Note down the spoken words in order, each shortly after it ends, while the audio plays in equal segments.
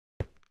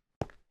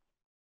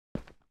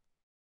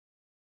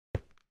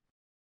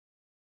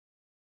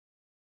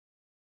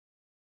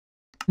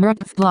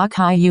MrTGFBlock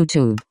Hi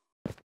YouTube.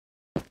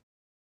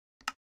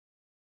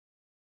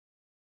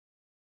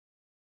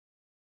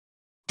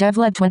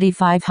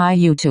 DevLab25 Hi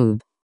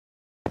YouTube.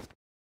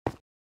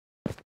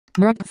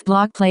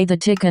 MrTGFBlock Play the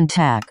Tic and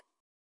Tac.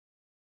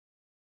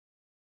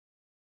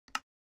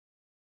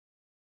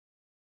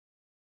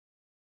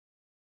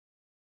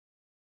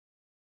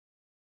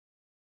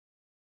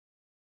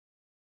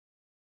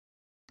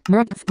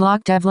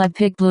 MrTGFBlock DevLab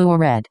Pick Blue or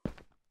Red.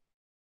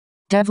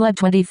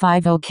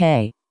 DevLab25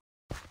 OK.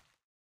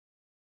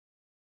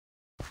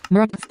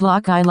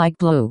 MrTGFBlock I like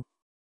blue.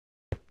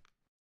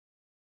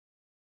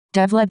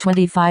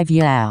 DevLab25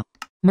 yeah.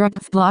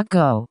 MrTGFBlock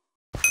go.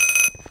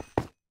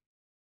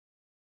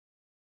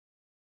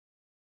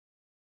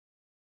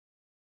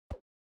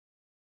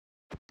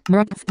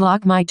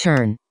 MrTGFBlock my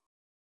turn.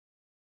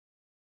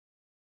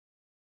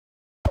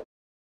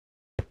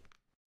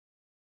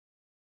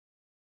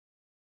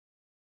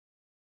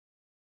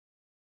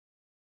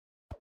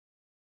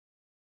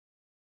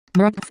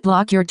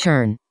 MrTGFBlock your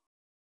turn.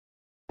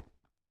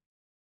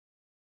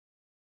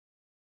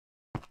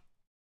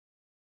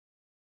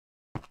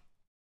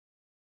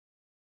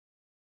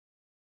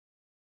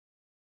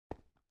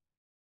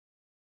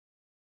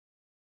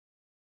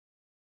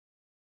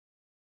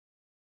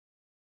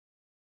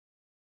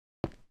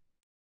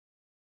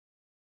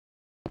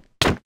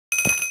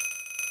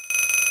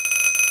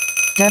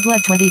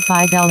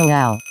 DevLab25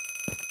 LOL.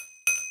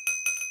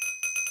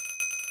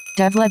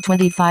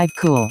 DevLab25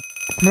 cool.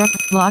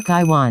 MrTGFBlock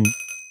I won.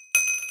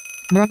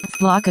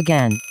 MrTGFBlock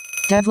again.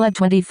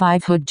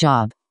 DevLab25 hood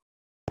job.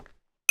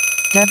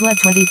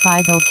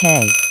 DevLab25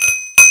 OK.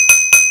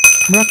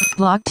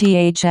 MrTGFBlock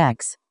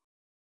THX.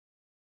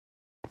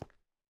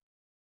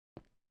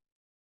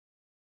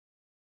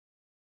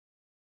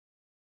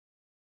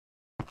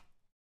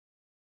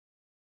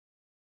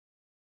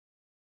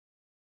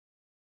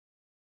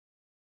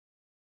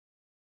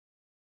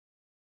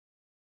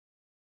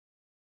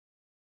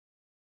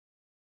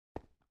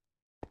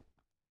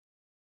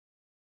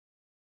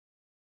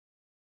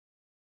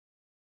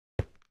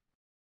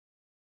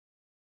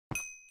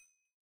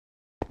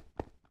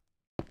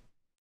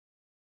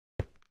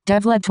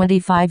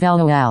 DevLab25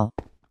 LOL.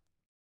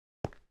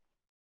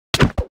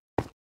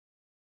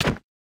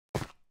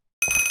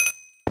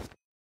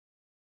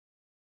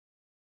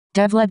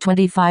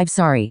 DevLab25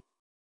 sorry.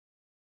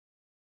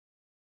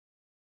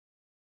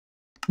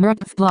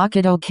 MrTGFBlock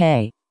it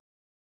OK.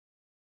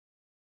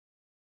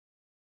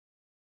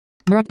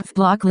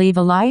 MrTGFBlock leave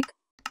a like.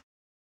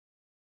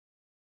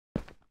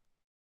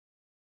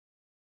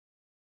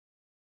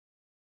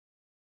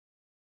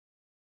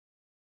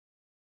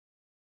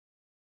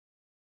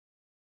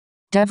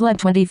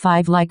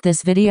 DevLab25 like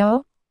this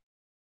video?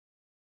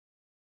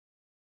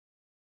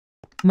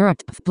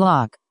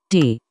 MrTGFBlock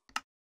D.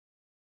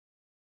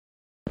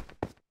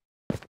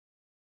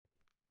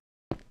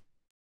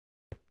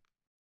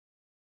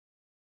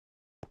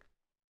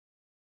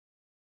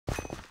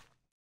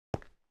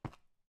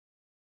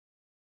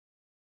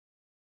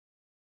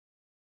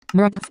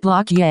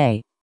 MrTGFBlock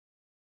yay.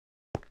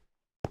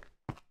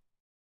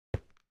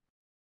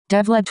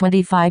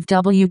 DevLab25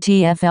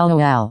 WTF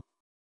LOL.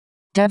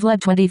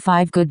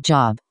 DevLab25 good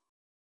job.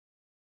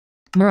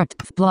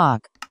 MrTGFBlock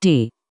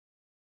D.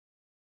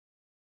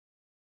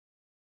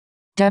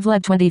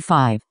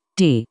 DevLab25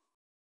 D.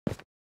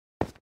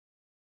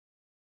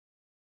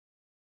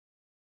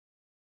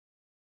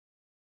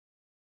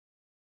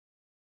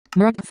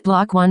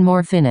 MrTGFBlock one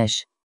more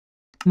finish.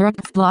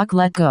 MrTGFBlock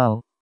let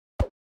go.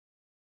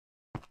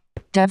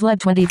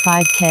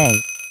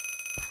 DevLab25K.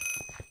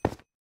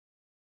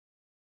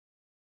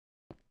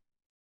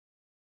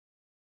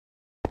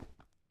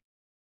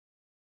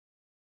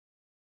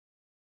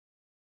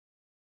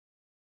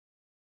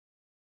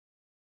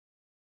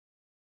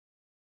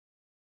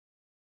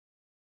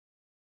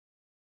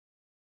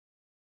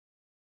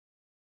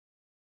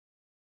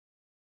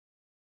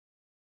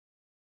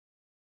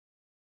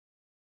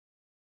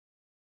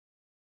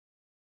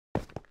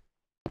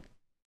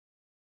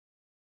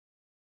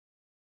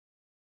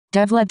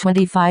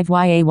 DevLab25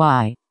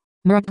 YAY.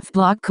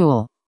 MrTGFBlock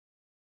cool.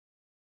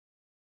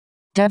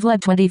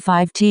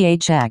 DevLab25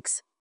 THX.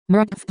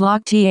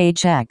 MrTGFBlock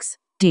THX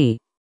D.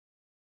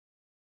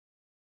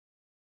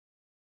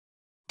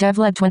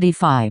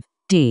 DevLab25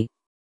 D.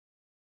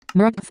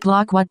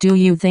 MrTGFBlock what do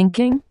you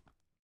thinking?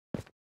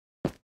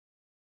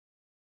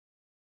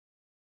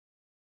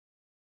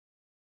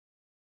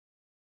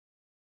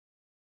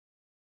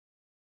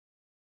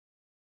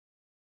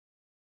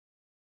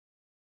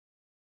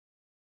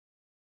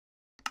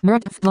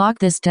 MrTGFBlock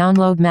this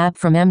download map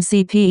from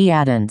MCPE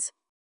Addons.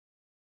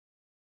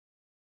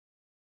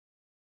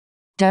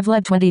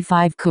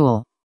 DevLab25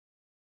 cool.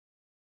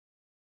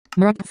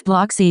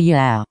 MrTGFBlock see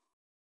ya.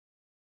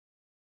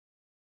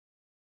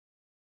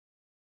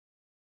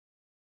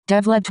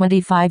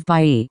 DevLab25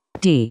 by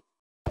D.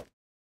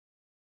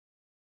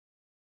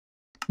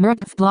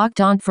 MrTGFBlock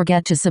don't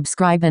forget to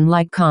subscribe and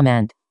like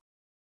comment.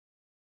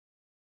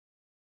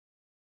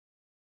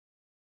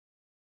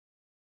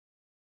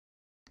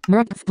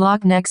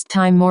 MrTGFBlock next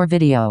time more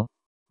video.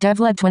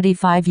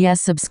 Devleb25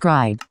 yes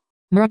subscribe.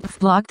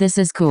 MrTGFBlock this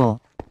is cool.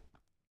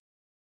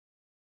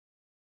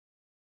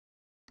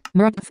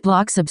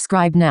 MrTGFBlock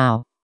subscribe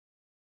now.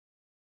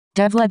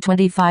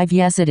 Devleb25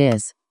 yes it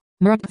is.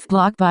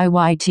 MrTGFBlock by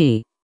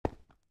YT.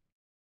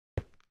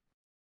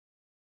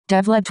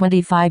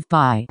 Devleb25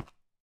 bye.